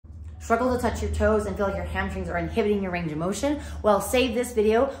struggle to touch your toes and feel like your hamstrings are inhibiting your range of motion, well, save this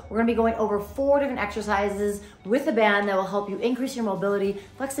video. We're gonna be going over 4 different exercises with a band that will help you increase your mobility,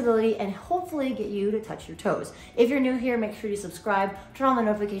 flexibility, and hopefully get you to touch your toes. If you're new here, make sure you subscribe, turn on the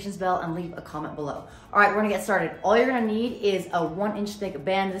notifications bell, and leave a comment below. All right, we're gonna get started. All you're gonna need is a 1-inch thick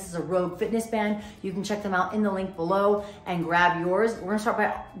band. This is a Rogue Fitness band. You can check them out in the link below and grab yours. We're gonna start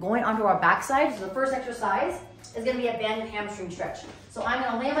by going onto our backside. So the first exercise is gonna be a banded hamstring stretch. So I'm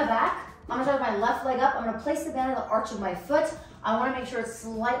gonna lay on my back. I'm gonna start with my left leg up. I'm gonna place the band on the arch of my foot. I wanna make sure it's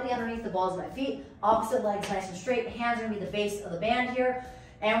slightly underneath the balls of my feet. Opposite leg's nice and straight. Hands are gonna be the base of the band here.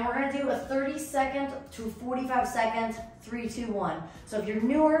 And we're gonna do a 30-second to 45-second 3, 2, 1. So if you're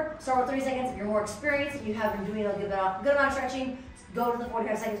newer, start with 30 seconds. If you're more experienced, if you have been doing a good amount of stretching, go to the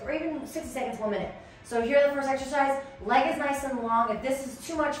 45 seconds or even 60 seconds, 1 minute. So here the first exercise, leg is nice and long. If this is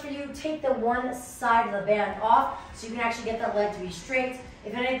too much for you, take the one side of the band off so you can actually get that leg to be straight.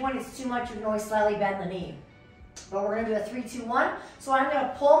 If at any point it's too much, you can always slightly bend the knee. But we're gonna do a 3, 2, 1. So I'm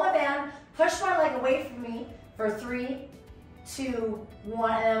gonna pull my band, push my leg away from me for 3, 2,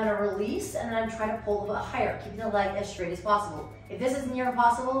 1, and I'm gonna release, and then I'm trying to pull a little bit higher, keeping the leg as straight as possible. If this is near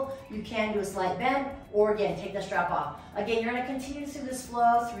impossible, you can do a slight bend, or again, take the strap off. Again, you're gonna continue through this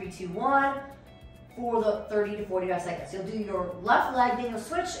flow, 3, 2, 1, for the 30 to 45 seconds. You'll do your left leg, then you'll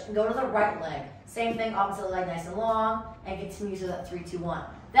switch and go to the right leg. Same thing, opposite leg nice and long, and continue to that 3, 2, 1.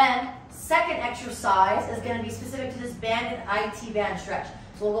 Then, second exercise is gonna be specific to this banded IT band stretch.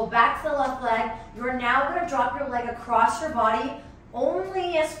 So we'll go back to the left leg. You're now gonna drop your leg across your body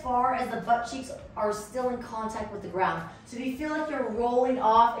only as far as the butt cheeks are still in contact with the ground. So if you feel like you're rolling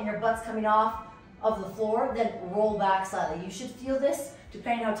off and your butt's coming off of the floor, then roll back slightly. You should feel this,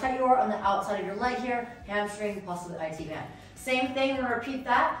 depending how tight you are, on the outside of your leg here, hamstring, plus the IT band. Same thing, we're gonna repeat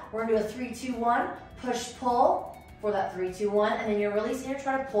that. We're gonna do a 3, 2, 1, push, pull for that 3, 2, 1, and then you're releasing, you're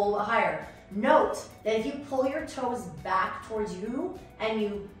trying to pull a little higher. Note that if you pull your toes back towards you and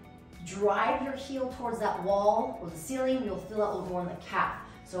you drive your heel towards that wall or the ceiling, you'll feel that a little more in the calf.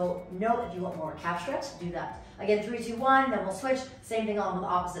 So note if you want more calf stretch, do that. Again, 3, 2, 1, then we'll switch. Same thing on the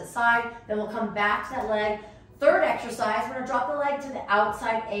opposite side. Then we'll come back to that leg. Third exercise, we're gonna drop the leg to the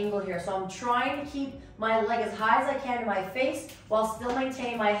outside angle here. So I'm trying to keep my leg as high as I can to my face while still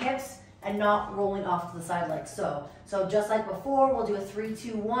maintaining my hips and not rolling off to the side like so. So just like before, we'll do a 3,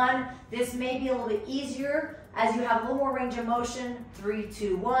 2, 1. This may be a little bit easier as you have a little more range of motion. 3,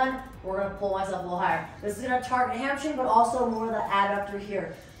 2, 1. We're gonna pull myself a little higher. This is gonna target hamstring, but also more of the adductor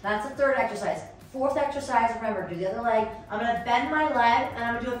here. That's the third exercise. Fourth exercise, remember, do the other leg. I'm gonna bend my leg and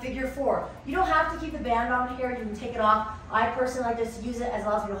I'm gonna do a figure 4. You don't have to keep the band on here, you can take it off. I personally like to use it as it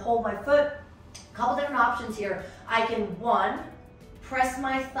allows me to hold my foot. A couple different options here. I can, 1, press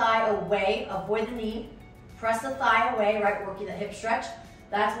my thigh away, avoid the knee. Press the thigh away, right, working the hip stretch.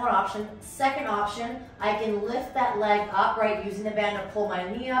 That's one option. Second option, I can lift that leg up, right, using the band to pull my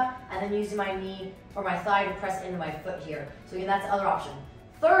knee up, and then using my knee or my thigh to press into my foot here. So again, that's the other option.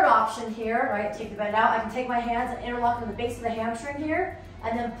 Third option here, right, take the bend out. I can take my hands and interlock in the base of the hamstring here,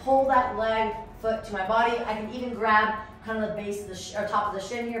 and then pull that leg, foot to my body. I can even grab kind of the base of the or top of the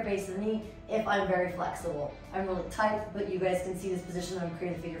shin here, base of the knee, if I'm very flexible. I'm really tight, but you guys can see this position that I'm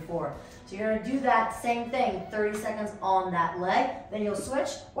creating the figure 4. So you're gonna do that same thing, 30 seconds on that leg, then you'll switch,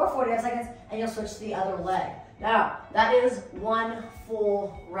 or 45 seconds, and you'll switch to the other leg. Now, that is one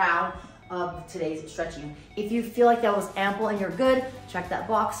full round of today's stretching. If you feel like that was ample and you're good, check that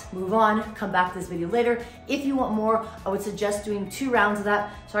box, move on, come back to this video later. If you want more, I would suggest doing 2 rounds of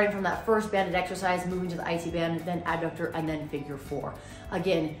that, starting from that first banded exercise, moving to the IT band, then adductor, and then figure 4.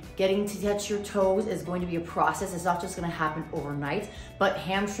 Again, getting to touch your toes is going to be a process. It's not just gonna happen overnight, but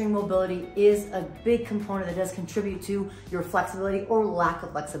hamstring mobility is a big component that does contribute to your flexibility or lack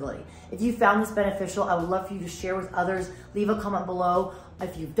of flexibility. If you found this beneficial, I would love for you to share with others. Leave a comment below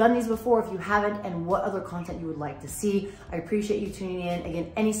if you've done these before, if you haven't, and what other content you would like to see. I appreciate you tuning in.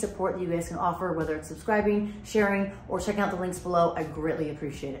 Again, any support that you guys can offer, whether it's subscribing, sharing, or checking out the links below, I greatly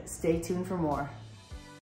appreciate it. Stay tuned for more.